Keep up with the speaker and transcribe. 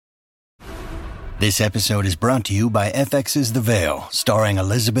This episode is brought to you by FX's The Veil, starring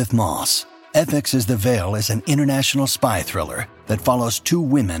Elizabeth Moss. FX's The Veil is an international spy thriller that follows two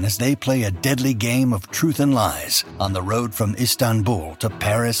women as they play a deadly game of truth and lies on the road from Istanbul to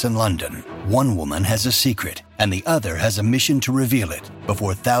Paris and London. One woman has a secret, and the other has a mission to reveal it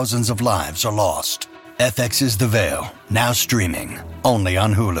before thousands of lives are lost. FX's The Veil, now streaming, only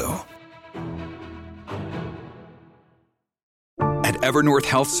on Hulu. At Evernorth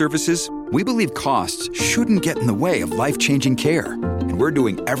Health Services, we believe costs shouldn't get in the way of life-changing care, and we're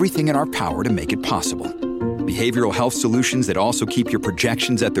doing everything in our power to make it possible. Behavioral health solutions that also keep your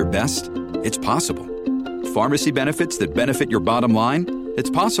projections at their best? It's possible. Pharmacy benefits that benefit your bottom line? It's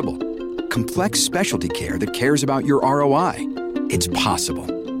possible. Complex specialty care that cares about your ROI? It's possible.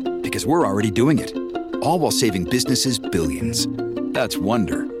 Because we're already doing it. All while saving businesses billions. That's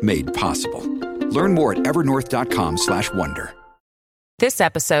Wonder made possible. Learn more at evernorth.com/wonder. This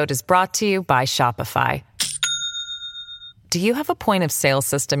episode is brought to you by Shopify. Do you have a point of sale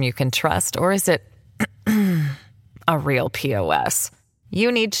system you can trust, or is it a real POS?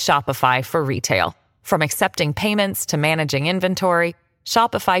 You need Shopify for retail. From accepting payments to managing inventory,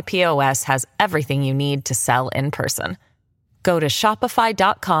 Shopify POS has everything you need to sell in person. Go to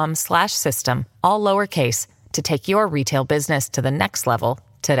shopify.com/system, all lowercase, to take your retail business to the next level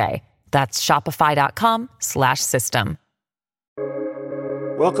today. That's shopify.com/system.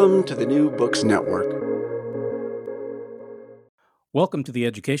 Welcome to the New Books Network. Welcome to the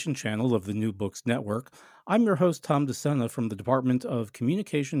education channel of the New Books Network. I'm your host, Tom DeSena, from the Department of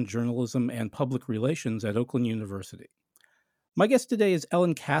Communication, Journalism, and Public Relations at Oakland University. My guest today is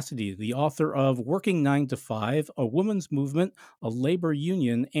Ellen Cassidy, the author of Working 9 to 5, A Woman's Movement, a Labor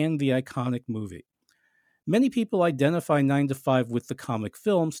Union, and the iconic movie. Many people identify 9 to 5 with the comic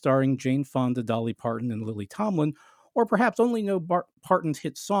film starring Jane Fonda, Dolly Parton, and Lily Tomlin, or perhaps only know Parton's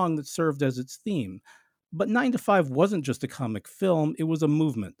hit song that served as its theme. But 9 to 5 wasn't just a comic film, it was a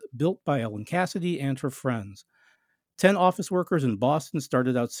movement built by Ellen Cassidy and her friends. 10 office workers in Boston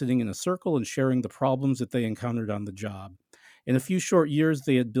started out sitting in a circle and sharing the problems that they encountered on the job. In a few short years,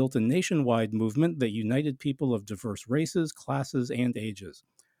 they had built a nationwide movement that united people of diverse races, classes, and ages.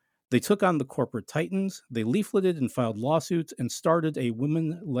 They took on the corporate titans, they leafleted and filed lawsuits, and started a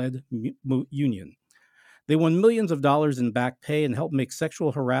women-led union. They won millions of dollars in back pay and helped make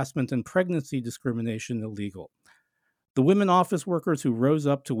sexual harassment and pregnancy discrimination illegal. The women office workers who rose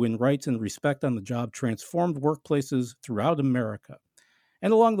up to win rights and respect on the job transformed workplaces throughout America.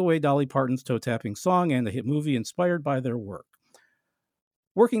 And along the way, Dolly Parton's toe-tapping song and a hit movie inspired by their work.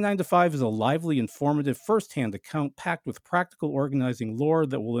 Working 9 to 5 is a lively, informative, first-hand account packed with practical organizing lore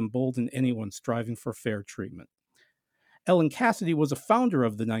that will embolden anyone striving for fair treatment. Ellen Cassidy was a founder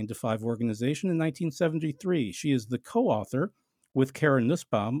of the 9 to 5 organization in 1973. She is the co-author with Karen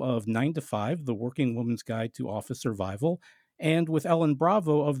Nussbaum of 9 to 5, The Working Woman's Guide to Office Survival, and with Ellen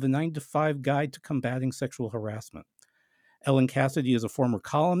Bravo of the 9 to 5 Guide to Combating Sexual Harassment. Ellen Cassidy is a former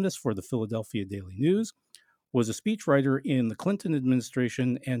columnist for the Philadelphia Daily News, was a speechwriter in the Clinton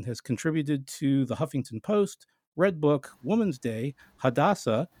administration, and has contributed to the Huffington Post, Red Book, Woman's Day,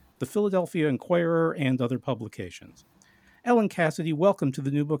 Hadassah, the Philadelphia Inquirer, and other publications. Ellen Cassidy, welcome to the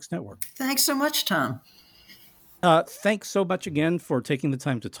New Books Network. Thanks so much, Tom. Thanks so much again for taking the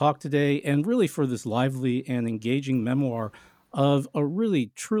time to talk today, and really for this lively and engaging memoir of a really,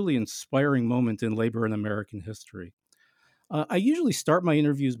 truly inspiring moment in labor in American history. I usually start my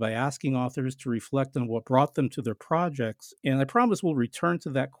interviews by asking authors to reflect on what brought them to their projects, and I promise we'll return to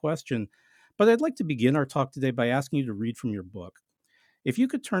that question. But I'd like to begin our talk today by asking you to read from your book. If you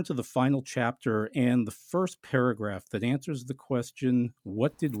could turn to the final chapter and the first paragraph that answers the question,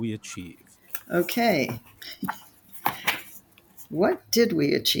 what did we achieve? Okay. What did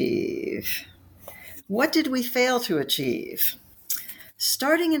we achieve? What did we fail to achieve?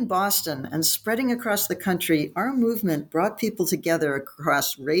 Starting in Boston and spreading across the country, our movement brought people together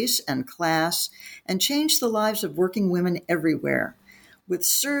across race and class and changed the lives of working women everywhere. With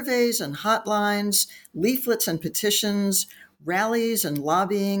surveys and hotlines, leaflets and petitions, rallies and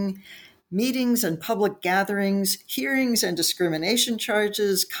lobbying, meetings and public gatherings, hearings and discrimination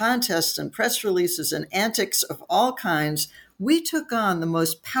charges, contests and press releases and antics of all kinds, we took on the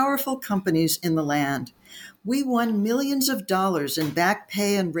most powerful companies in the land. We won millions of dollars in back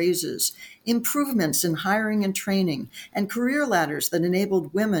pay and raises, improvements in hiring and training, and career ladders that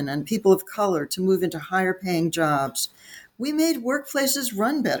enabled women and people of color to move into higher paying jobs. We made workplaces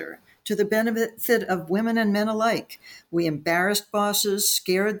run better, to the benefit of women and men alike. We embarrassed bosses,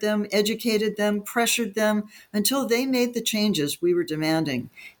 scared them, educated them, pressured them until they made the changes we were demanding.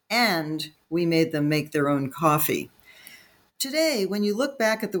 And we made them make their own coffee. Today, when you look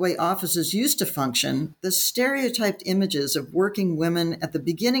back at the way offices used to function, the stereotyped images of working women at the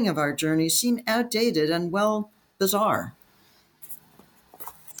beginning of our journey seem outdated and, well, bizarre.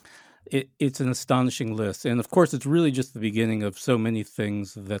 It's an astonishing list. And of course, it's really just the beginning of so many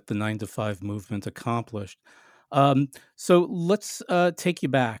things that the 9 to 5 movement accomplished. So let's take you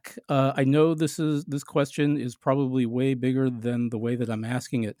back. I know this question is probably way bigger than the way that I'm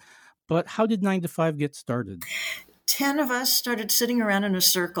asking it, but how did 9 to 5 get started? 10 of us started sitting around in a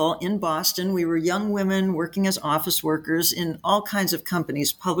circle in Boston. We were young women working as office workers in all kinds of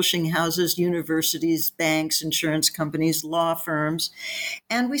companies, publishing houses, universities, banks, insurance companies, law firms.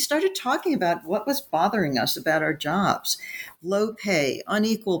 And we started talking about what was bothering us about our jobs. Low pay,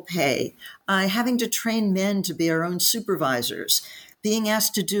 unequal pay, having to train men to be our own supervisors, being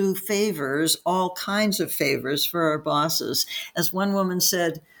asked to do favors, all kinds of favors for our bosses. As one woman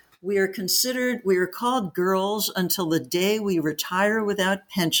said, we are called girls until the day we retire without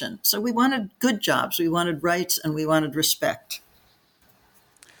pension. So we wanted good jobs, we wanted rights, and we wanted respect.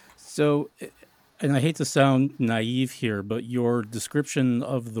 So, and I hate to sound naive here, but your description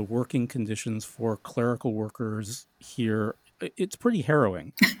of the working conditions for clerical workers here, it's pretty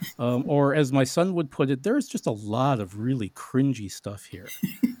harrowing. Or as my son would put it, there's just a lot of really cringy stuff here.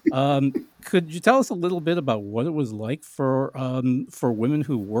 Could you tell us a little bit about what it was like for women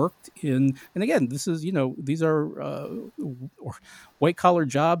who worked in, and again, this is, these are white collar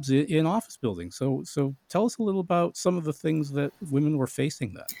jobs in office buildings. So tell us a little about some of the things that women were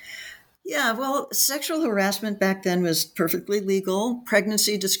facing then. Yeah, well, sexual harassment back then was perfectly legal.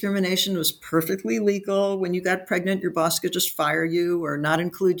 Pregnancy discrimination was perfectly legal. When you got pregnant, your boss could just fire you or not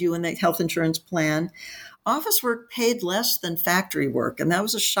include you in the health insurance plan. Office work paid less than factory work, and that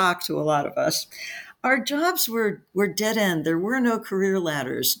was a shock to a lot of us. Our jobs were dead end. There were no career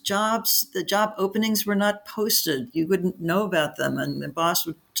ladders. The job openings were not posted. You wouldn't know about them, and the boss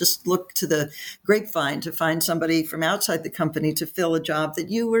would just look to the grapevine to find somebody from outside the company to fill a job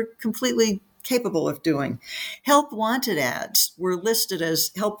that you were completely capable of doing. Help wanted ads were listed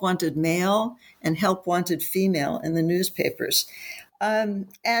as help wanted male and help wanted female in the newspapers.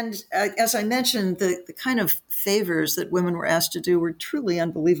 As I mentioned, the kind of favors that women were asked to do were truly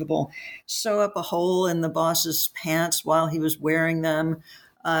unbelievable. Sew up a hole in the boss's pants while he was wearing them.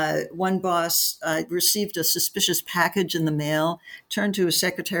 One boss received a suspicious package in the mail, turned to his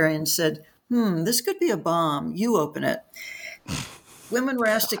secretary and said, this could be a bomb. You open it. Women were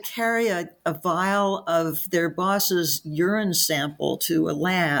asked to carry a vial of their boss's urine sample to a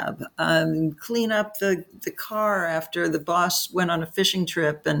lab, clean up the car after the boss went on a fishing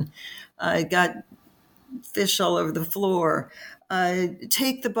trip and got fish all over the floor,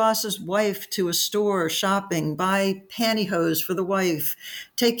 take the boss's wife to a store shopping, buy pantyhose for the wife,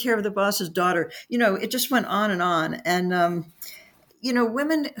 take care of the boss's daughter. It just went on and on. And,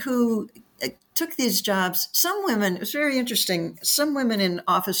 women who took these jobs, some women, it was very interesting, some women in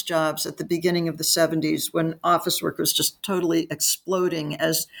office jobs at the beginning of the 70s when office work was just totally exploding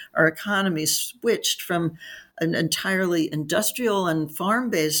as our economy switched from an entirely industrial and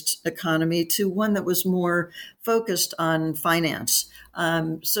farm-based economy to one that was more focused on finance.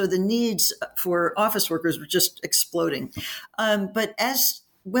 So the needs for office workers were just exploding. But as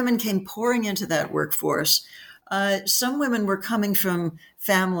women came pouring into that workforce, some women were coming from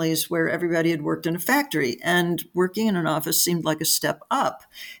families where everybody had worked in a factory, and working in an office seemed like a step up.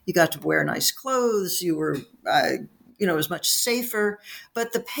 You got to wear nice clothes. You were, it was much safer,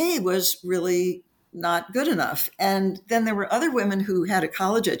 but the pay was really not good enough. And then there were other women who had a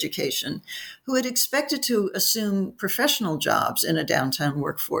college education who had expected to assume professional jobs in a downtown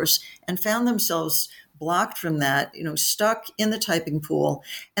workforce and found themselves blocked from that, stuck in the typing pool.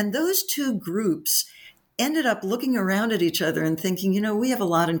 And those two groups ended up looking around at each other and thinking, we have a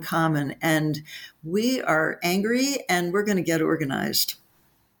lot in common and we are angry and we're going to get organized.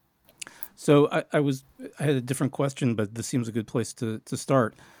 So I had a different question, but this seems a good place to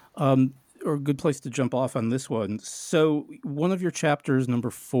start, or a good place to jump off on this one. So one of your chapters, number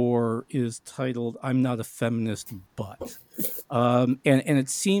 4, is titled "I'm Not a Feminist, But," and it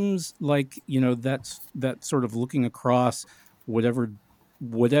seems like that's that sort of looking across whatever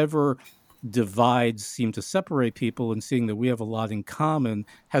divides seem to separate people and seeing that we have a lot in common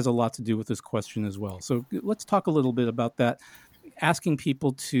has a lot to do with this question as well. So let's talk a little bit about that. Asking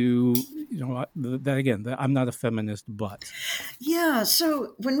people to, that again, that I'm not a feminist, but. Yeah.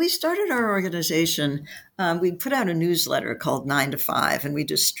 So when we started our organization, we put out a newsletter called 9 to 5, and we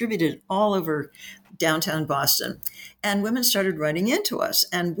distributed all over downtown Boston. And women started writing into us.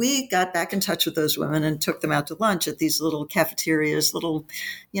 And we got back in touch with those women and took them out to lunch at these little cafeterias, little,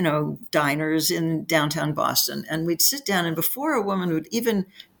 diners in downtown Boston. And we'd sit down, and before a woman would even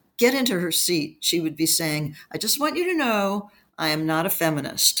get into her seat, she would be saying, "I just want you to know I am not a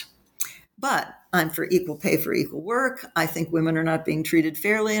feminist, but I'm for equal pay for equal work. I think women are not being treated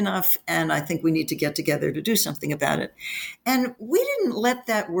fairly enough, and I think we need to get together to do something about it." And we didn't let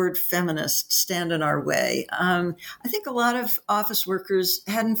that word feminist stand in our way. I think a lot of office workers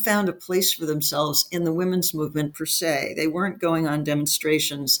hadn't found a place for themselves in the women's movement per se. They weren't going on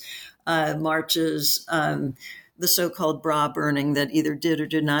demonstrations, marches, the so-called bra burning that either did or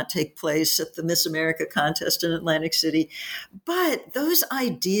did not take place at the Miss America contest in Atlantic City. But those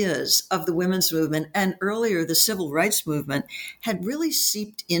ideas of the women's movement and earlier the civil rights movement had really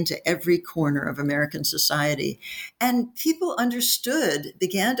seeped into every corner of American society. And people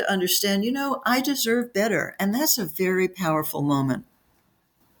began to understand, I deserve better. And that's a very powerful moment.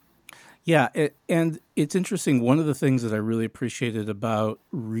 Yeah, and it's interesting. One of the things that I really appreciated about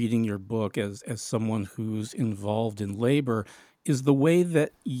reading your book as someone who's involved in labor is the way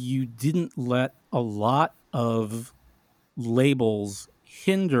that you didn't let a lot of labels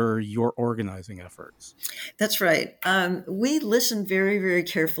hinder your organizing efforts. That's right. We listened very, very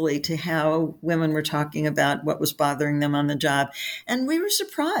carefully to how women were talking about what was bothering them on the job. And we were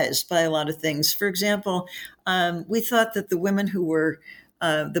surprised by a lot of things. For example, we thought that the women who were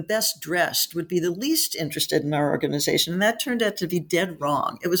the best dressed would be the least interested in our organization. And that turned out to be dead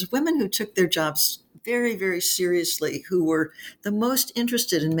wrong. It was women who took their jobs very, very seriously who were the most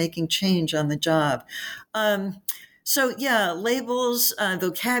interested in making change on the job. Labels,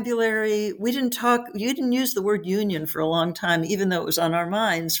 vocabulary. You didn't use the word union for a long time, even though it was on our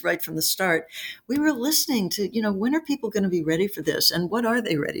minds right from the start. We were listening to, when are people going to be ready for this? And what are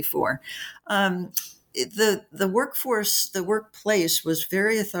they ready for? The workforce, the workplace was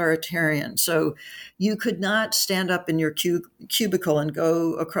very authoritarian. So you could not stand up in your cubicle and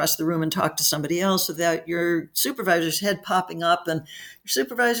go across the room and talk to somebody else without your supervisor's head popping up. And your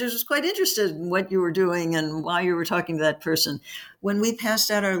supervisor was quite interested in what you were doing and why you were talking to that person. When we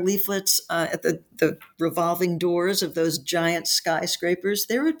passed out our leaflets at the revolving doors of those giant skyscrapers,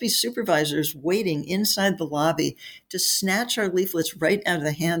 there would be supervisors waiting inside the lobby to snatch our leaflets right out of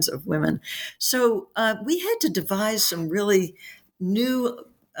the hands of women. So we had to devise some really new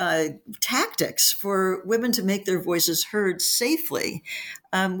tactics for women to make their voices heard safely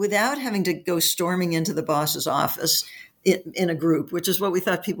without having to go storming into the boss's office in a group, which is what we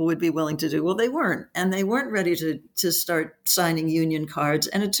thought people would be willing to do. Well, they weren't. And they weren't ready to start signing union cards.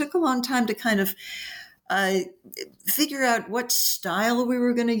 And it took a long time to kind of figure out what style we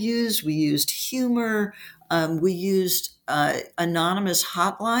were going to use. We used humor. We used anonymous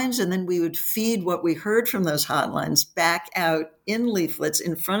hotlines, and then we would feed what we heard from those hotlines back out in leaflets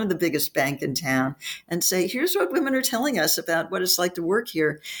in front of the biggest bank in town and say, here's what women are telling us about what it's like to work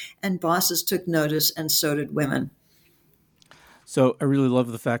here. And bosses took notice, and so did women. So I really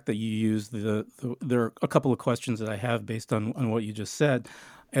love the fact that you use there are a couple of questions that I have based on what you just said.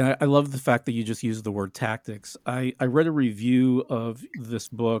 And I love the fact that you just used the word tactics. I read a review of this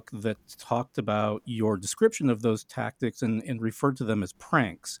book that talked about your description of those tactics and referred to them as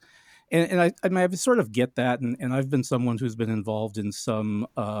pranks. And I sort of get that. And I've been someone who's been involved in some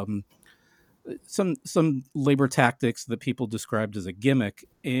labor tactics that people described as a gimmick.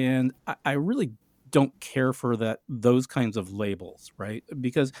 And I really don't care for those kinds of labels, right?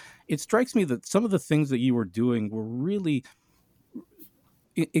 Because it strikes me that some of the things that you were doing were really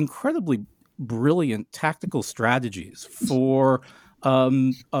incredibly brilliant tactical strategies for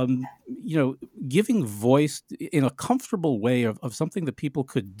giving voice in a comfortable way of something that people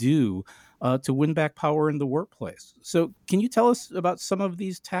could do to win back power in the workplace. So can you tell us about some of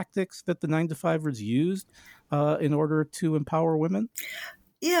these tactics that the 9-to-5ers used in order to empower women?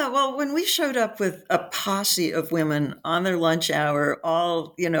 Yeah, well, when we showed up with a posse of women on their lunch hour,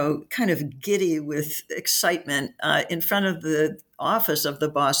 all, kind of giddy with excitement in front of the office of the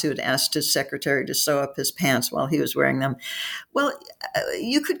boss who had asked his secretary to sew up his pants while he was wearing them. Well,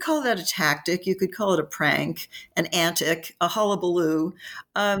 you could call that a tactic. You could call it a prank, an antic, a hullabaloo.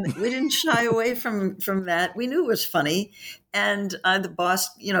 We didn't shy away from that. We knew it was funny. And the boss,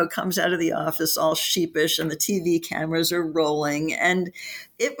 comes out of the office all sheepish and the TV cameras are rolling. And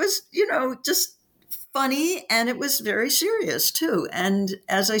it was, just funny, and it was very serious too. And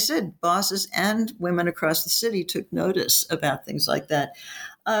as I said, bosses and women across the city took notice about things like that.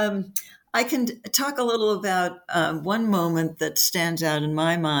 I can talk a little about one moment that stands out in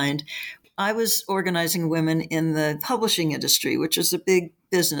my mind. I was organizing women in the publishing industry, which is a big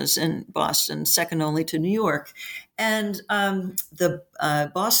business in Boston, second only to New York. And the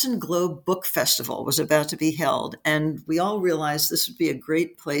Boston Globe Book Festival was about to be held. And we all realized this would be a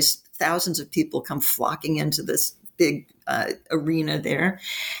great place. Thousands of people come flocking into this big arena there.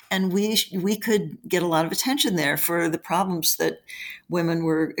 And we could get a lot of attention there for the problems that women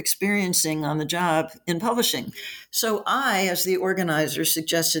were experiencing on the job in publishing. So I, as the organizer,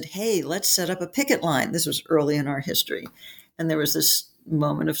 suggested, hey, let's set up a picket line. This was early in our history. And there was this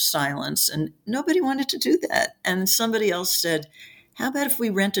moment of silence, and nobody wanted to do that. And somebody else said, how about if we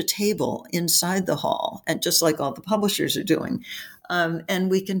rent a table inside the hall, and just like all the publishers are doing,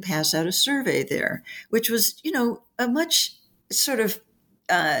 and we can pass out a survey there, which was, a much sort of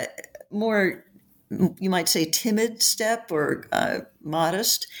more, you might say, timid step or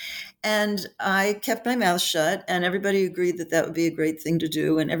modest. And I kept my mouth shut, and everybody agreed that that would be a great thing to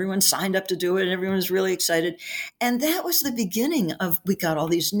do. And everyone signed up to do it, and everyone was really excited. And that was the beginning of, we got all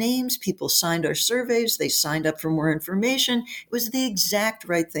these names, people signed our surveys, they signed up for more information. It was the exact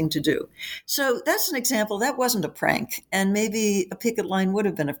right thing to do. So that's an example. That wasn't a prank, and maybe a picket line would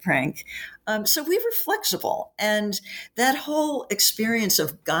have been a prank. So we were flexible. And that whole experience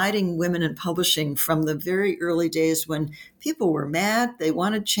of guiding women in publishing from the very early days when people were mad, they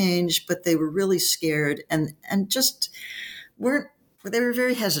wanted change, but they were really scared and just they were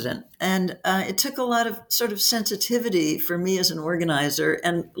very hesitant. And it took a lot of sort of sensitivity for me as an organizer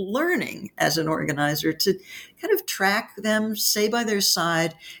and learning as an organizer to kind of track them, stay by their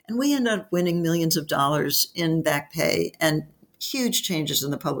side. And we ended up winning millions of dollars in back pay and huge changes in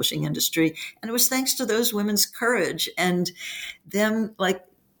the publishing industry. And it was thanks to those women's courage and them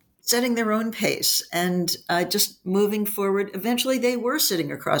setting their own pace and just moving forward. Eventually, they were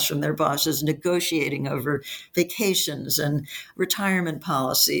sitting across from their bosses, negotiating over vacations and retirement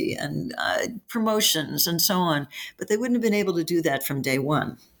policy and promotions and so on. But they wouldn't have been able to do that from day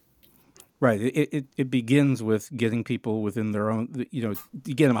one. Right. It begins with getting people within their own, you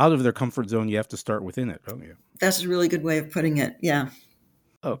get them out of their comfort zone. You have to start within it, don't you? That's a really good way of putting it. Yeah.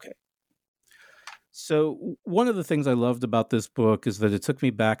 Okay. So one of the things I loved about this book is that it took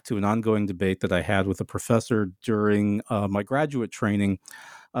me back to an ongoing debate that I had with a professor during my graduate training.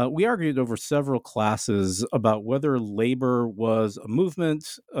 We argued over several classes about whether labor was a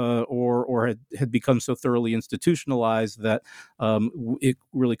movement or had become so thoroughly institutionalized that it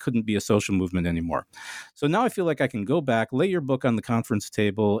really couldn't be a social movement anymore. So now I feel like I can go back, lay your book on the conference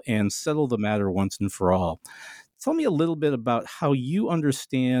table, and settle the matter once and for all. Tell me a little bit about how you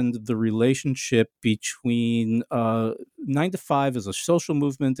understand the relationship between 9 to 5 as a social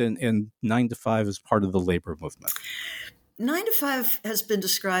movement and 9 to 5 as part of the labor movement. 9 to 5 has been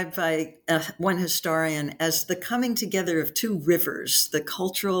described by one historian as the coming together of two rivers, the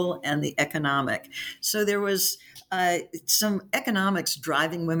cultural and the economic. So there was some economics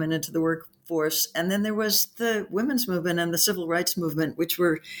driving women into the workforce, and then there was the women's movement and the civil rights movement, which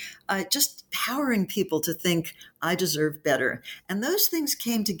were just powering people to think, I deserve better. And those things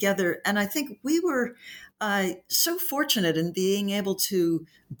came together, and I think we were so fortunate in being able to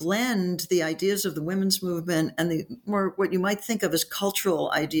blend the ideas of the women's movement and the more what you might think of as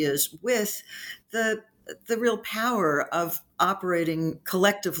cultural ideas with the real power of operating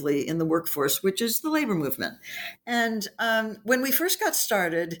collectively in the workforce, which is the labor movement. And when we first got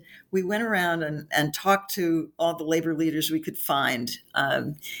started, we went around and talked to all the labor leaders we could find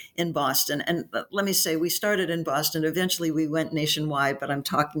in Boston. And let me say, we started in Boston. Eventually, we went nationwide, but I'm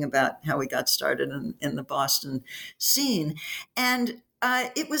talking about how we got started in the Boston scene. And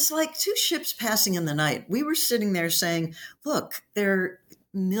it was like two ships passing in the night. We were sitting there saying, look, there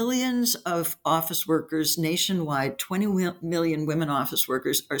millions of office workers nationwide, 20 million women office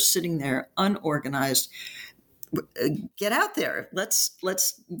workers are sitting there unorganized. Get out there.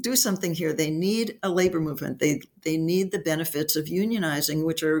 Let's do something here. They need a labor movement. They need the benefits of unionizing,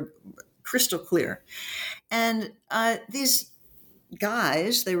 which are crystal clear. And these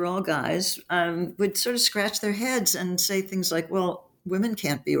guys, they were all guys, would sort of scratch their heads and say things like, well, women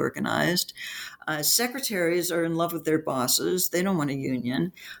can't be organized. Secretaries are in love with their bosses. They don't want a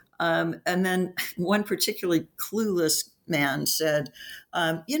union. And then one particularly clueless man said,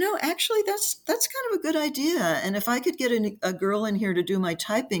 actually, that's kind of a good idea. And if I could get a girl in here to do my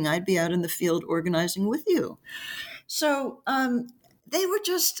typing, I'd be out in the field organizing with you. So they were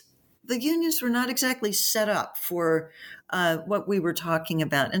just, the unions were not exactly set up for what we were talking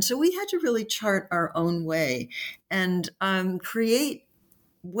about. And so we had to really chart our own way and create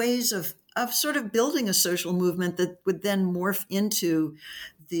ways of sort of building a social movement that would then morph into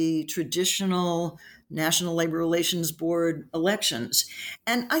the traditional National Labor Relations Board elections.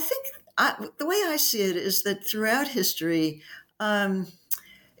 And I think the way I see it is that throughout history,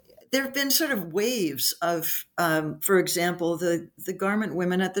 there have been sort of waves of, for example, the garment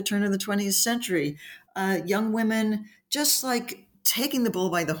women at the turn of the 20th century, young women just like taking the bull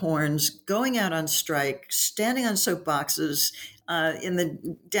by the horns, going out on strike, standing on soapboxes in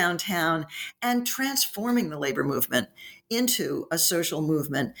the downtown, and transforming the labor movement into a social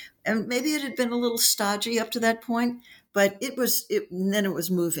movement. And maybe it had been a little stodgy up to that point, but then it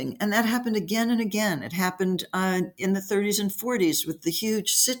was moving. And that happened again and again. It happened in the 30s and 40s with the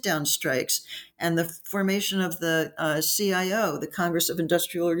huge sit-down strikes and the formation of the CIO, the Congress of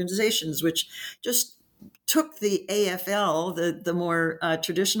Industrial Organizations, which just took the AFL, the more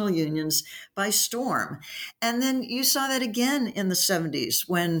traditional unions, by storm. And then you saw that again in the 70s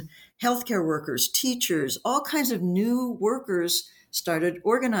when healthcare workers, teachers, all kinds of new workers started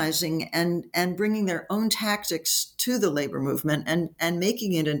organizing and bringing their own tactics to the labor movement and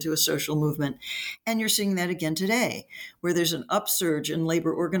making it into a social movement. And you're seeing that again today, where there's an upsurge in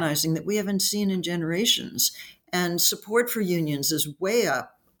labor organizing that we haven't seen in generations. And support for unions is way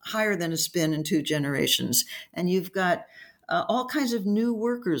up, higher than it's been in 2 generations. And you've got all kinds of new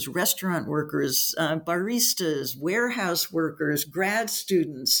workers, restaurant workers, baristas, warehouse workers, grad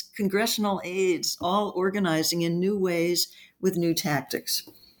students, congressional aides, all organizing in new ways with new tactics.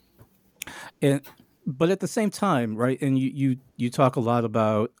 But at the same time, right, and you talk a lot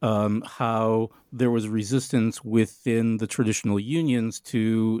about how there was resistance within the traditional unions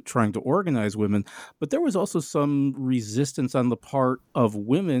to trying to organize women, but there was also some resistance on the part of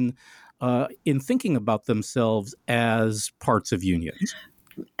women in thinking about themselves as parts of unions.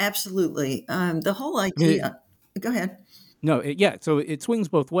 Absolutely. The whole idea... Go ahead. No, so it swings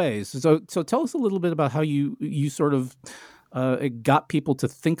both ways. So tell us a little bit about how you sort of got people to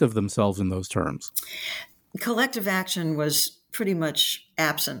think of themselves in those terms. Collective action was pretty much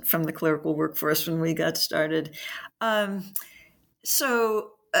absent from the clerical workforce when we got started.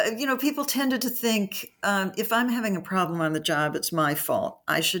 People tended to think, if I'm having a problem on the job, it's my fault.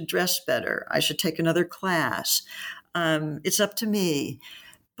 I should dress better. I should take another class. It's up to me.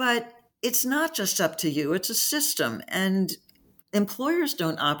 But it's not just up to you. It's a system. And employers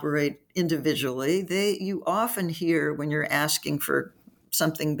don't operate individually. You often hear when you're asking for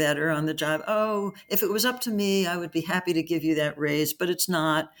something better on the job, oh, if it was up to me, I would be happy to give you that raise, but it's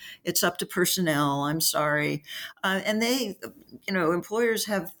not. It's up to personnel. I'm sorry. And employers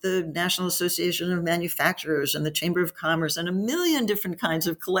have the National Association of Manufacturers and the Chamber of Commerce and a million different kinds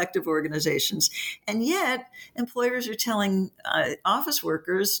of collective organizations. And yet employers are telling office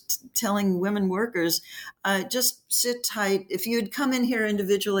workers, telling women workers, just sit tight. If you had come in here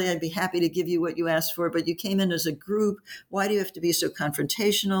individually, I'd be happy to give you what you asked for, but you came in as a group. Why do you have to be so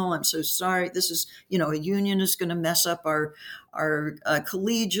confrontational? I'm so sorry. This is, a union is going to mess up our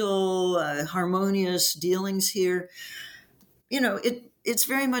collegial, harmonious dealings here. It's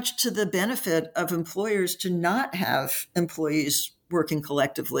very much to the benefit of employers to not have employees working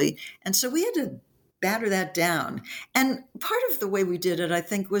collectively. And so we had to batter that down. And part of the way we did it, I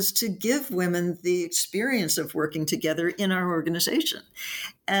think, was to give women the experience of working together in our organization.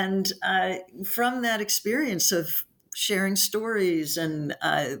 And from that experience of sharing stories and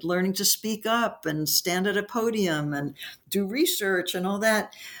learning to speak up and stand at a podium and do research and all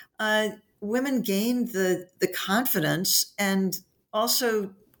that, women gained the confidence and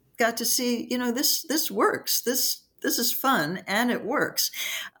also got to see, this works. This is fun and it works.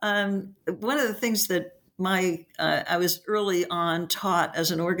 One of the things that I was early on taught as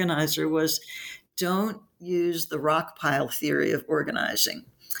an organizer was don't use the rock pile theory of organizing.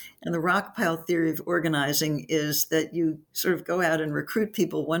 And the rock pile theory of organizing is that you sort of go out and recruit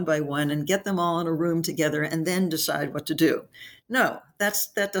people one by one and get them all in a room together and then decide what to do. No,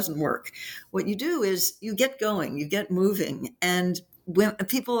 that doesn't work. What you do is you get going, you get moving, and when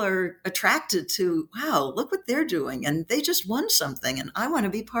people are attracted to, wow, look what they're doing, and they just won something, and I want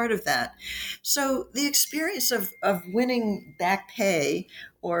to be part of that. So the experience of winning back pay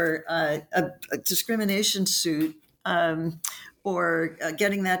or a discrimination suit, or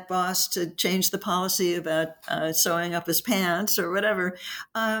getting that boss to change the policy about sewing up his pants or whatever,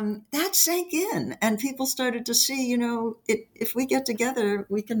 that sank in. And people started to see, if we get together,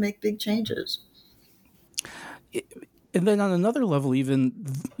 we can make big changes. And then on another level, even,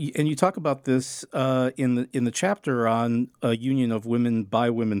 and you talk about this in the chapter on a union of women by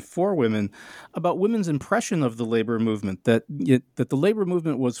women for women, about women's impression of the labor movement, that the labor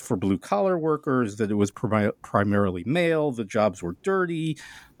movement was for blue collar workers, that it was primarily male, the jobs were dirty,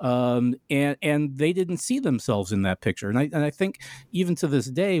 and they didn't see themselves in that picture. And I think even to this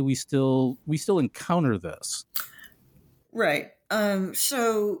day, we still encounter this. Right.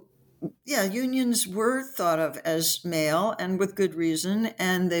 So unions were thought of as male, and with good reason,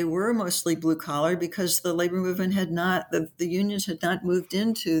 and they were mostly blue collar because the labor movement had not, the unions had not moved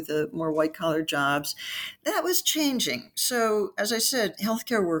into the more white collar jobs. That was changing. So, as I said,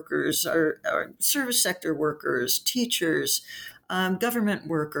 healthcare workers, or service sector workers, teachers, government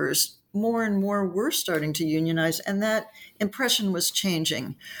workers, more and more were starting to unionize, and that impression was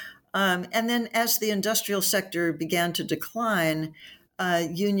changing. And then as the industrial sector began to decline,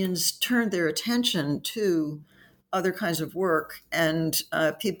 unions turned their attention to other kinds of work, and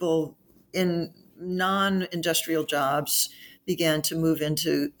people in non-industrial jobs began to move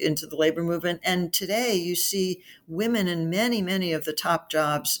into the labor movement. And today you see women in many, many of the top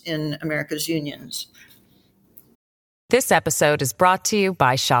jobs in America's unions. This episode is brought to you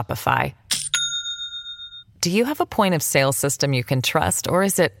by Shopify. Do you have a point of sale system you can trust, or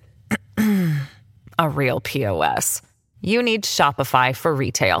is it a real POS? You need Shopify for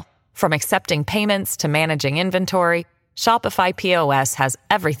retail. From accepting payments to managing inventory, Shopify POS has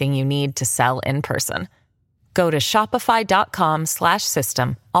everything you need to sell in person. Go to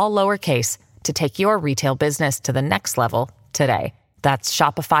shopify.com/system, all lowercase, to take your retail business to the next level today. That's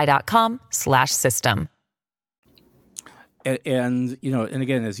shopify.com/system. And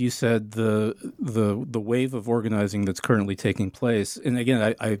again, as you said, the wave of organizing that's currently taking place. And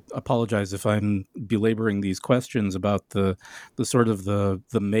again, I apologize if I'm belaboring these questions about the sort of the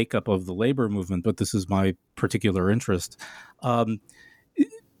makeup of the labor movement, but this is my particular interest.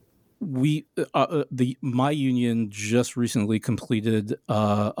 My union just recently completed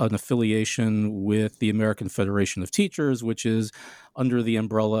an affiliation with the American Federation of Teachers, which is under the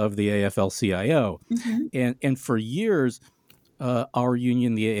umbrella of the AFL-CIO. Mm-hmm. And for years, our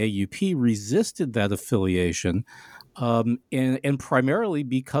union, the AAUP, resisted that affiliation, and primarily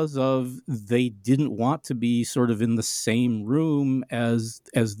because of they didn't want to be sort of in the same room as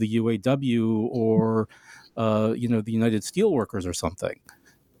the UAW or the United Steelworkers or something.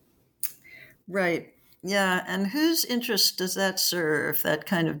 Right. Yeah. And whose interest does that serve, that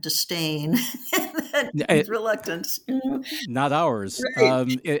kind of disdain, that reluctance? Not ours.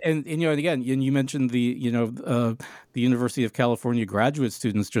 Right. And again, you mentioned the University of California graduate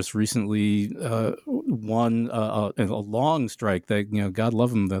students just recently won a long strike. That God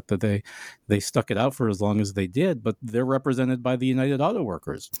love them that they stuck it out for as long as they did. But they're represented by the United Auto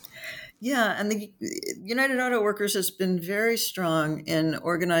Workers. Yeah, and the United Auto Workers has been very strong in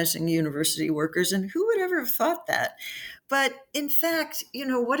organizing university workers, and who would ever have thought that? But in fact,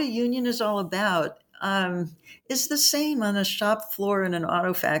 what a union is all about is the same on a shop floor in an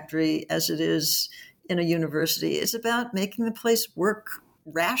auto factory as it is in a university. It's about making the place work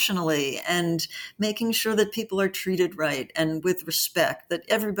rationally and making sure that people are treated right and with respect, that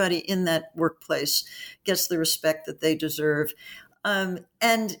everybody in that workplace gets the respect that they deserve.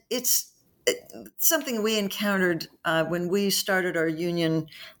 And it's something we encountered when we started our union,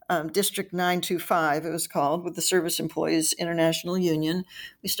 District 925, it was called, with the Service Employees International Union.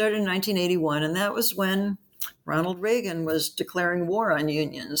 We started in 1981, and that was when Ronald Reagan was declaring war on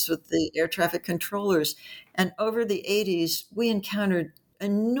unions with the air traffic controllers. And over the 80s, we encountered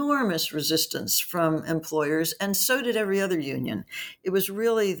enormous resistance from employers, and so did every other union. It was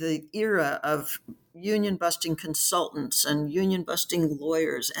really the era of union-busting consultants and union-busting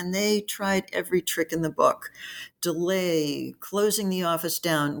lawyers, and they tried every trick in the book. Delay, closing the office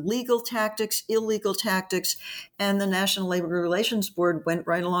down, legal tactics, illegal tactics, and the National Labor Relations Board went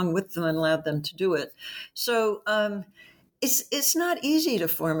right along with them and allowed them to do it. So it's not easy to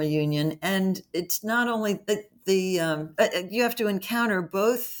form a union, and it's not only you have to encounter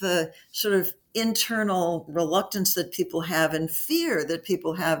both the sort of internal reluctance that people have and fear that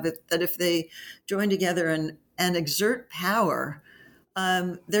people have that if they join together and exert power,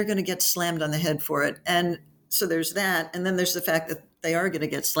 they're going to get slammed on the head for it. And so there's that. And then there's the fact that they are going to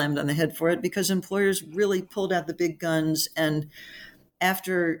get slammed on the head for it because employers really pulled out the big guns. And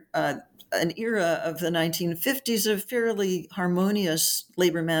after an era of the 1950s of fairly harmonious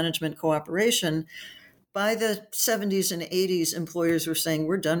labor management cooperation, by the 70s and 80s, employers were saying,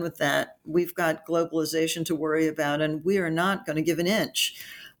 we're done with that. We've got globalization to worry about, and we are not going to give an inch.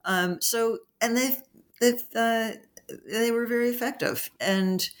 And they were very effective.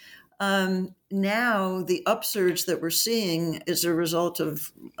 And now the upsurge that we're seeing is a result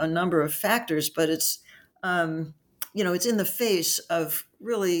of a number of factors, but it's in the face of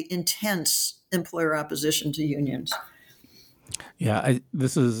really intense employer opposition to unions. Yeah,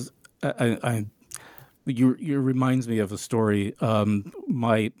 You reminds me of a story.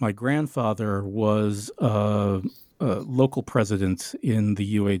 My grandfather was a local president in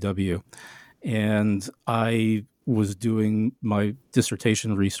the UAW, and I was doing my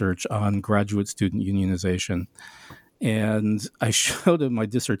dissertation research on graduate student unionization. And I showed him my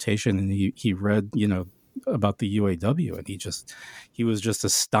dissertation, and he read, about the UAW, and he was just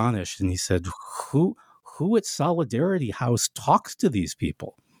astonished. And he said, who at Solidarity House talks to these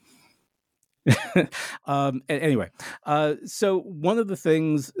people? Anyway, so one of the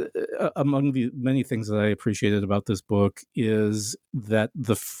things, among the many things that I appreciated about this book, is that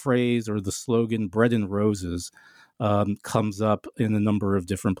the phrase or the slogan "Bread and Roses" comes up in a number of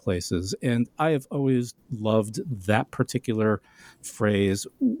different places. And I have always loved that particular phrase.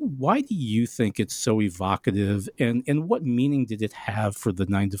 Why do you think it's so evocative, and what meaning did it have for the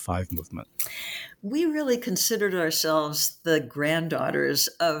 9-to-5 movement? We really considered ourselves the granddaughters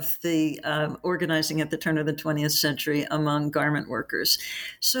of the organizing at the turn of the 20th century among garment workers.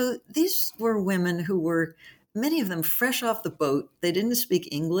 So these were women who were, many of them fresh off the boat. They didn't speak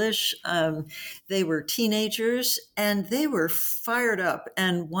English. They were teenagers, and they were fired up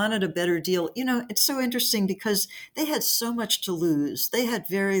and wanted a better deal. It's so interesting because they had so much to lose. They had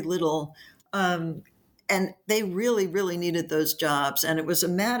very little, and they really, really needed those jobs. And it was a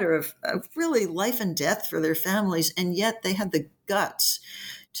matter of really life and death for their families. And yet they had the guts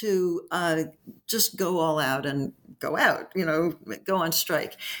to just go all out and go out, go on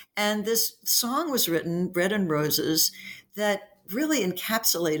strike. And this song was written, Bread and Roses, that really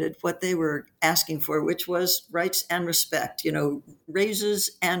encapsulated what they were asking for, which was rights and respect,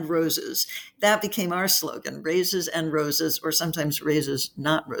 raises and roses. That became our slogan, raises and roses, or sometimes raises,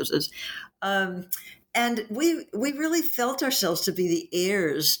 not roses. And we really felt ourselves to be the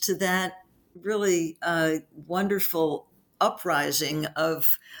heirs to that really wonderful uprising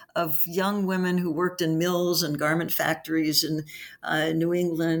of young women who worked in mills and garment factories in New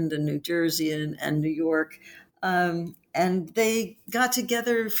England and New Jersey and New York. And they got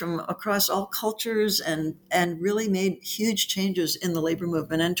together from across all cultures and really made huge changes in the labor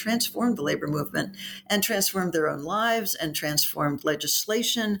movement and transformed the labor movement and transformed their own lives and transformed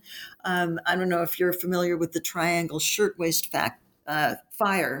legislation. I don't know if you're familiar with the Triangle Shirtwaist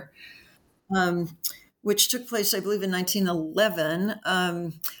Fire, which took place, I believe, in 1911,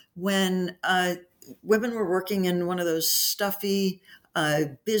 when women were working in one of those stuffy,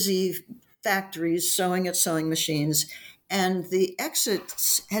 busy factories, sewing at sewing machines, and the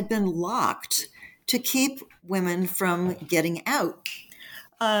exits had been locked to keep women from getting out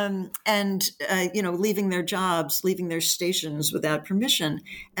leaving their jobs, leaving their stations without permission.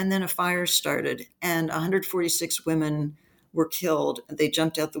 And then a fire started, and 146 women were killed. They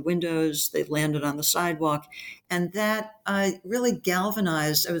jumped out the windows, they landed on the sidewalk, and that really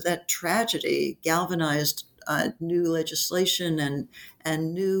galvanized, that tragedy galvanized new legislation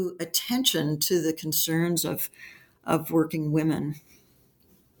and new attention to the concerns of working women.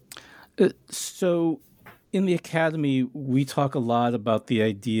 So in the Academy, we talk a lot about the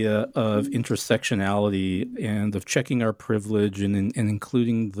idea of intersectionality and of checking our privilege and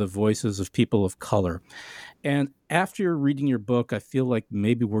including the voices of people of color. And after reading your book, I feel like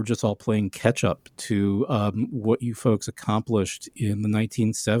maybe we're just all playing catch up to what you folks accomplished in the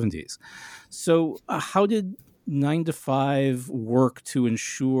 1970s. So how did 9-to-5 work to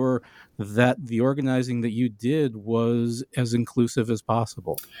ensure that the organizing that you did was as inclusive as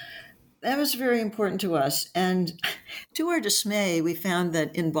possible? That was very important to us. And to our dismay, we found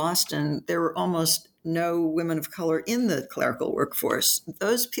that in Boston, there were almost no women of color in the clerical workforce.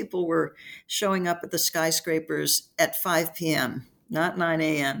 Those people were showing up at the skyscrapers at 5 p.m., not 9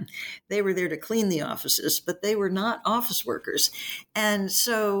 a.m. They were there to clean the offices, but they were not office workers. And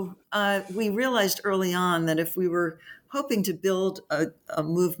so we realized early on that if we were hoping to build a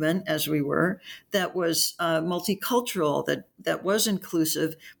movement, as we were, that was multicultural, that was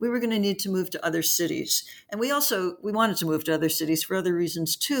inclusive, we were going to need to move to other cities. And we wanted to move to other cities for other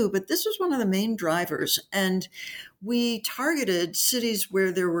reasons too, but this was one of the main drivers. And we targeted cities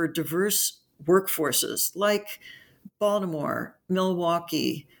where there were diverse workforces, like Baltimore,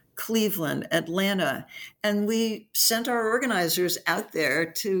 Milwaukee, Cleveland, Atlanta, and we sent our organizers out there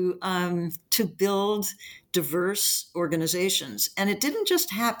to build diverse organizations. And it didn't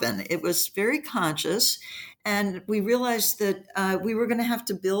just happen. It was very conscious. And we realized that we were going to have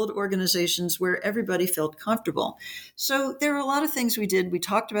to build organizations where everybody felt comfortable. So there were a lot of things we did. We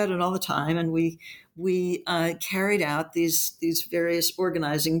talked about it all the time, and we carried out these various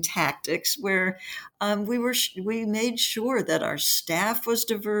organizing tactics where we made sure that our staff was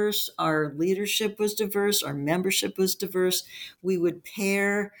diverse, our leadership was diverse, our membership was diverse. We would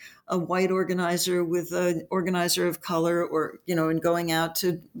pair a white organizer with an organizer of color, or and going out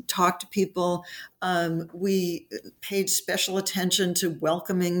to talk to people. We paid special attention to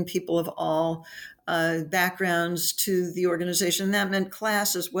welcoming people of all backgrounds to the organization. That meant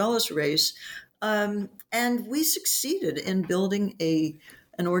class as well as race. And we succeeded in building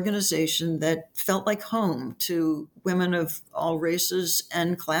an organization that felt like home to women of all races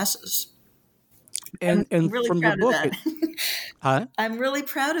and classes. And I'm really from your proud of book, that. huh? I'm really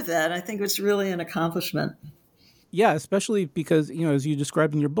proud of that. I think it's really an accomplishment. Yeah, especially because, as you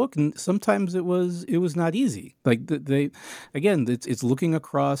described in your book, and sometimes it was not easy. Like again, it's looking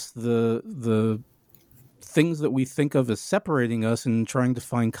across the things that we think of as separating us and trying to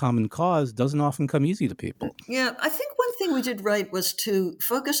find common cause doesn't often come easy to people. Yeah, I think one thing we did right was to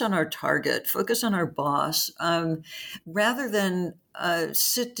focus on our target, focus on our boss, rather than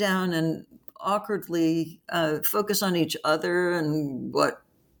sit down and awkwardly focus on each other and what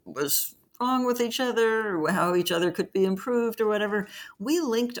was wrong with each other or how each other could be improved or whatever. We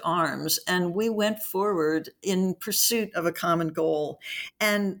linked arms and we went forward in pursuit of a common goal.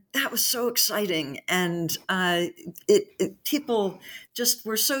 And that was so exciting. And people just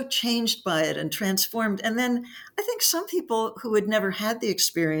were so changed by it and transformed. And then I think some people who had never had the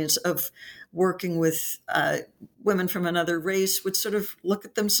experience of working with women from another race would sort of look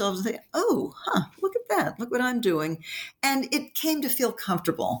at themselves and think, oh, look at that. Look what I'm doing. And it came to feel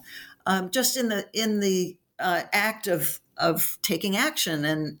comfortable. Just in the act of taking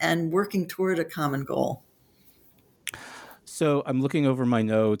action and working toward a common goal. So I'm looking over my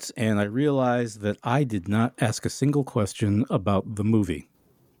notes and I realize that I did not ask a single question about the movie.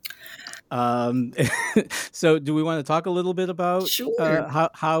 So do we want to talk a little bit about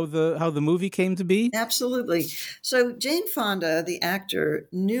how the movie came to be? Absolutely. So Jane Fonda, the actor,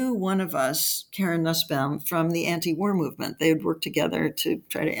 knew one of us, Karen Nussbaum, from the anti-war movement. They had worked together to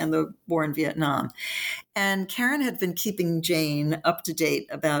try to end the war in Vietnam. And Karen had been keeping Jane up to date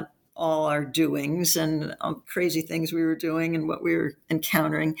about all our doings and crazy things we were doing and what we were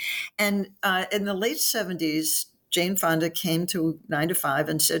encountering. And in the late 70s, Jane Fonda came to 9 to 5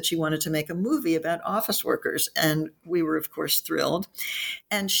 and said she wanted to make a movie about office workers. And we were, of course, thrilled.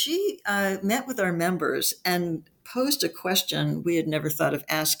 And she met with our members and posed a question we had never thought of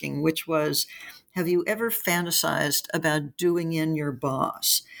asking, which was, have you ever fantasized about doing in your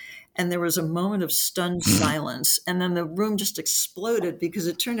boss? And there was a moment of stunned silence. And then the room just exploded because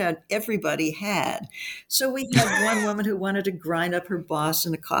it turned out everybody had. So we had one woman who wanted to grind up her boss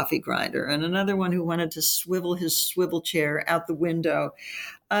in a coffee grinder, and another one who wanted to swivel his swivel chair out the window.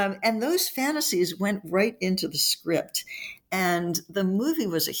 And those fantasies went right into the script. And the movie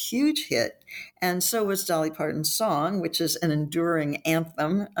was a huge hit. And so was Dolly Parton's song, which is an enduring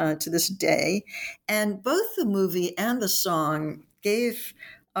anthem to this day. And both the movie and the song gave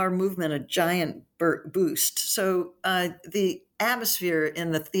our movement a giant boost. So the atmosphere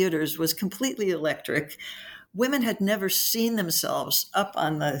in the theaters was completely electric. Women had never seen themselves up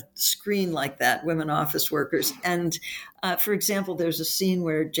on the screen like that, women office workers. And for example, there's a scene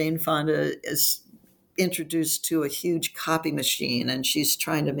where Jane Fonda is introduced to a huge copy machine and she's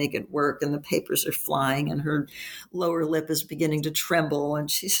trying to make it work and the papers are flying and her lower lip is beginning to tremble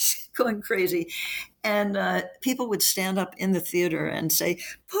and she's going crazy. And people would stand up in the theater and say,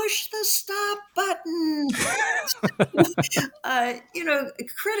 push the stop button.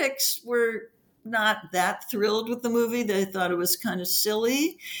 Critics were not that thrilled with the movie. They thought it was kind of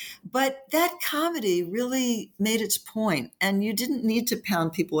silly. But that comedy really made its point. And you didn't need to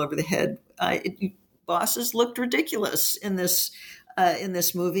pound people over the head. Bosses looked ridiculous in this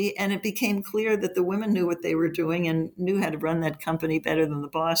movie, and it became clear that the women knew what they were doing and knew how to run that company better than the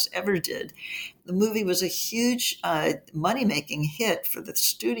boss ever did. The movie was a huge money-making hit for the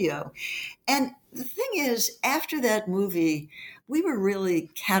studio. And the thing is, after that movie, we were really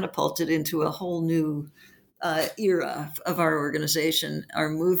catapulted into a whole new era of our organization, our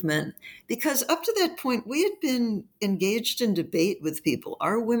movement, because up to that point, we had been engaged in debate with people.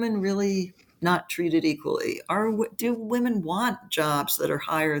 Are women really not treated equally? Do women want jobs that are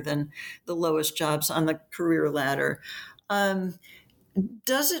higher than the lowest jobs on the career ladder?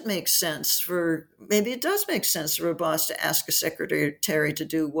 Does it make sense maybe it does make sense for a boss to ask a secretary to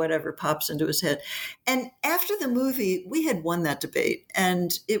do whatever pops into his head? And after the movie, we had won that debate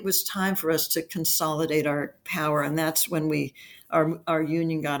and it was time for us to consolidate our power. And that's when our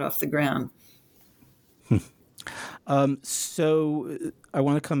union got off the ground. So I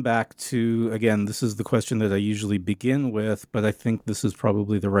want to come back to, again, this is the question that I usually begin with, but I think this is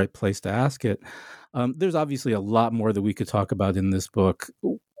probably the right place to ask it. There's obviously a lot more that we could talk about in this book.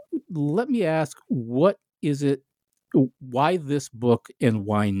 Let me ask, what is it, why this book and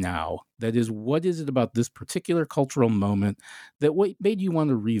why now? That is, what is it about this particular cultural moment that made you want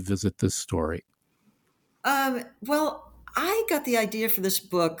to revisit this story? Well, I got the idea for this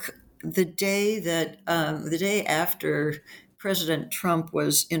book the day after President Trump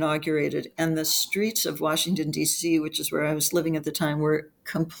was inaugurated, and the streets of Washington, D.C., which is where I was living at the time, were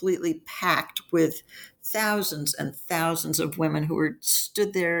completely packed with thousands and thousands of women who were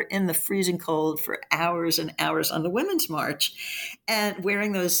stood there in the freezing cold for hours and hours on the Women's March, and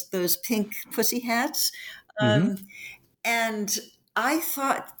wearing those pink pussy hats. Mm-hmm. And I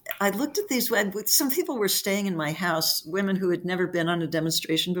looked at these, some people were staying in my house, women who had never been on a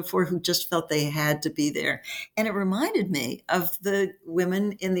demonstration before, who just felt they had to be there. And it reminded me of the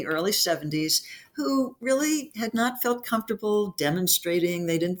women in the early 70s who really had not felt comfortable demonstrating.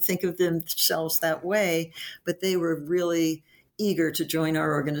 They didn't think of themselves that way, but they were really eager to join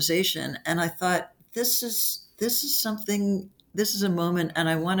our organization. And I thought, this is something, this is a moment, and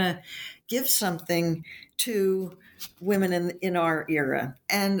I want to give something to women in our era.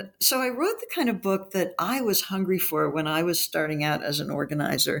 And so I wrote the kind of book that I was hungry for when I was starting out as an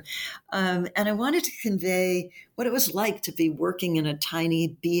organizer. And I wanted to convey what it was like to be working in a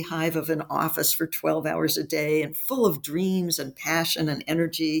tiny beehive of an office for 12 hours a day and full of dreams and passion and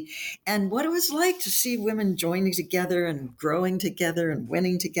energy, and what it was like to see women joining together and growing together and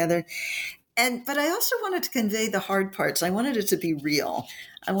winning together. But I also wanted to convey the hard parts. I wanted it to be real.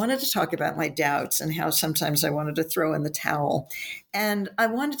 I wanted to talk about my doubts and how sometimes I wanted to throw in the towel. And I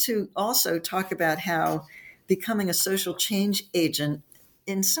wanted to also talk about how becoming a social change agent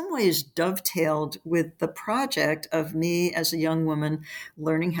in some ways dovetailed with the project of me as a young woman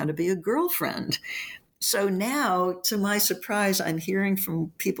learning how to be a girlfriend. So now, to my surprise, I'm hearing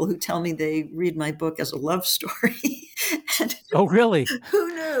from people who tell me they read my book as a love story. And oh, really?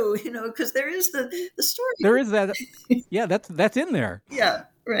 Who knew? Because there is the story. There is that. Yeah, that's in there. Yeah,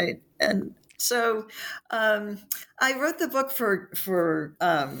 right. And so I wrote the book for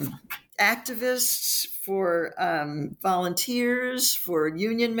activists, for volunteers, for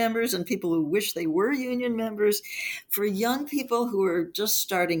union members and people who wish they were union members, for young people who are just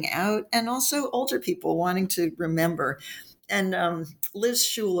starting out, and also older people wanting to remember. And Liz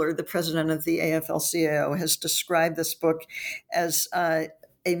Shuler, the president of the AFL-CIO, has described this book as a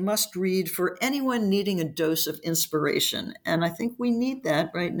must-read for anyone needing a dose of inspiration. And I think we need that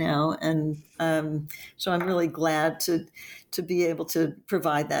right now. And so I'm really glad to be able to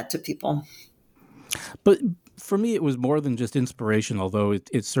provide that to people. But for me, it was more than just inspiration, although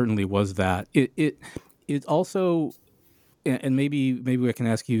it certainly was that. It also, and maybe I can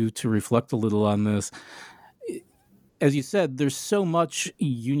ask you to reflect a little on this. As you said, there's so much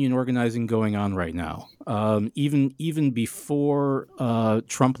union organizing going on right now. Even before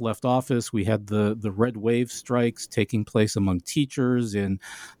Trump left office, we had the red wave strikes taking place among teachers in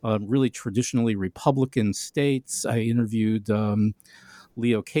really traditionally Republican states. I interviewed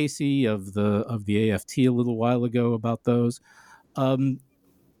Leo Casey of the AFT a little while ago about those.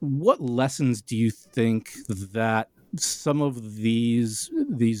 What lessons do you think that some of these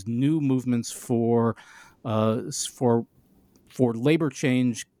new movements for labor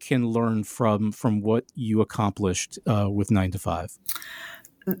change can learn from what you accomplished with 9 to 5?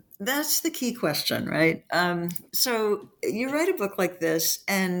 That's the key question, right? So you write a book like this,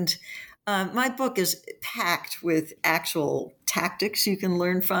 and my book is packed with actual tactics you can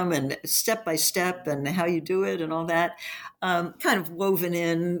learn from, and step by step, and how you do it, and all that, kind of woven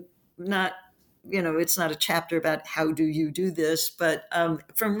in, not. It's not a chapter about how do you do this, but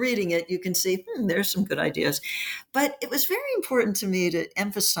from reading it, you can see there's some good ideas. But it was very important to me to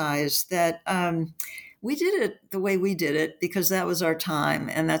emphasize that we did it the way we did it because that was our time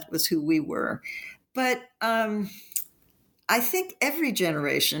and that was who we were. But I think every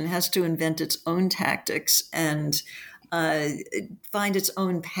generation has to invent its own tactics and find its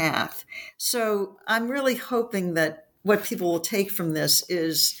own path. So I'm really hoping that what people will take from this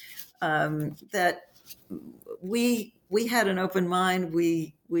is that we had an open mind.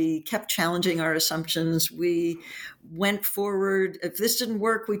 We kept challenging our assumptions. We went forward. If this didn't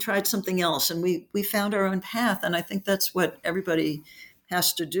work, we tried something else, and we found our own path. And I think that's what everybody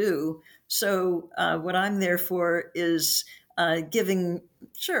has to do. So what I'm there for is giving.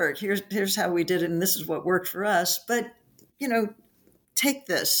 Sure, here's how we did it, and this is what worked for us. But take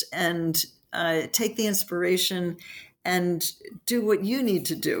this and take the inspiration and do what you need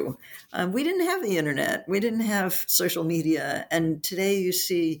to do. We didn't have the internet. We didn't have social media. And today you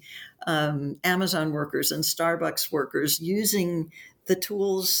see Amazon workers and Starbucks workers using the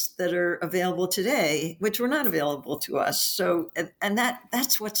tools that are available today, which were not available to us. So, and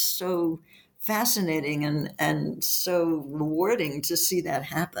that's what's so fascinating and so rewarding to see that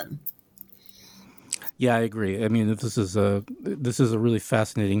happen. Yeah, I agree. I mean, this is a really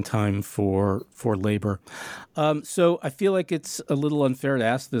fascinating time for labor. So I feel like it's a little unfair to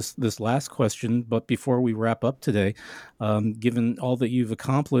ask this last question, but before we wrap up today, given all that you've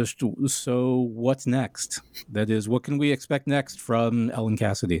accomplished, so what's next? That is, what can we expect next from Ellen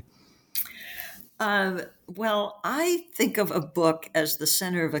Cassidy? Well, I think of a book as the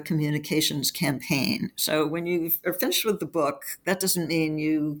center of a communications campaign. So when you are finished with the book, that doesn't mean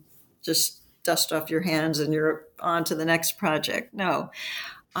you just dust off your hands and you're on to the next project. No,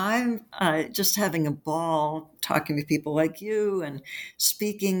 I'm just having a ball talking to people like you and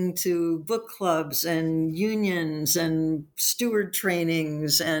speaking to book clubs and unions and steward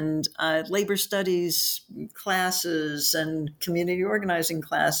trainings and labor studies classes and community organizing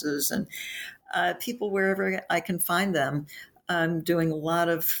classes and people wherever I can find them. I'm doing a lot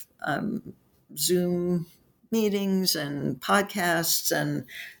of Zoom meetings and podcasts and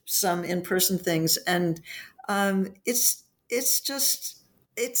some in-person things, and it's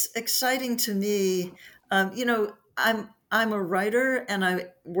exciting to me. I'm a writer and I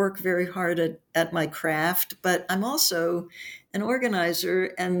work very hard at my craft, but I'm also an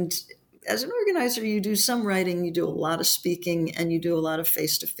organizer. And as an organizer, you do some writing, you do a lot of speaking, and you do a lot of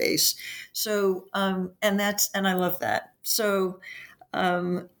face-to-face. So, and I love that. So,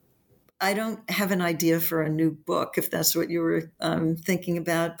 I don't have an idea for a new book, if that's what you were thinking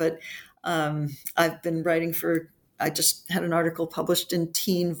about, but I've been writing I just had an article published in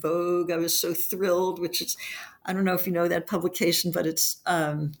Teen Vogue. I was so thrilled, which is, I don't know if you know that publication, but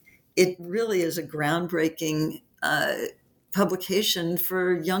it really is a groundbreaking publication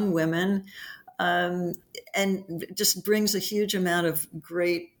for young women, and just brings a huge amount of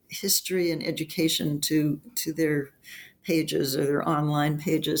great history and education to their pages or their online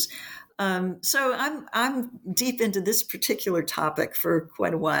pages. So I'm deep into this particular topic for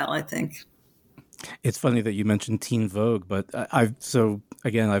quite a while, I think. It's funny that you mentioned Teen Vogue, but I've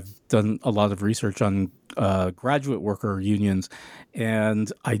done a lot of research on graduate worker unions,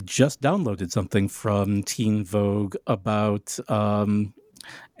 and I just downloaded something from Teen Vogue about, and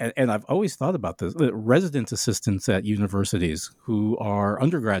I've always thought about this, resident assistants at universities who are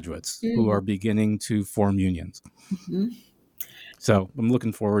undergraduates who are beginning to form unions. Mm-hmm. So I'm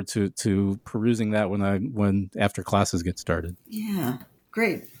looking forward to perusing that when after classes get started. Yeah,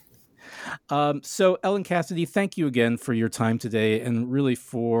 great. So Ellen Cassidy, thank you again for your time today, and really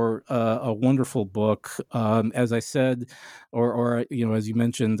for a wonderful book. As I said, or as you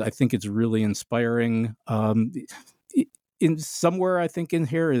mentioned, I think it's really inspiring. In somewhere, I think in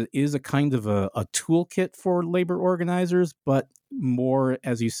here is a kind of a toolkit for labor organizers, but more,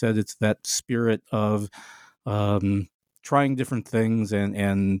 as you said, it's that spirit of trying different things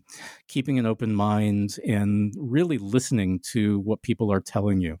and keeping an open mind and really listening to what people are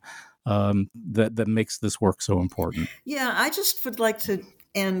telling you. That makes this work so important. Yeah, I just would like to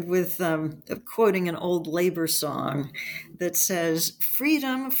end with quoting an old labor song that says,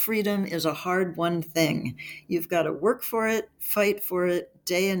 freedom is a hard-won thing. You've got to work for it, fight for it,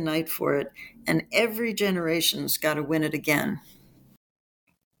 day and night for it, and every generation's got to win it again.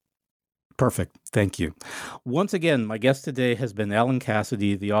 Perfect. Thank you. Once again, my guest today has been Ellen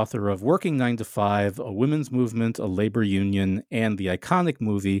Cassidy, the author of Working 9 to 5, A Women's Movement, a Labor Union, and the iconic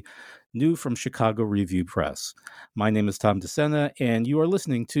movie, new from Chicago Review Press. My name is Tom DeSena, and you are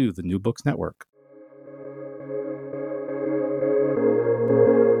listening to the New Books Network.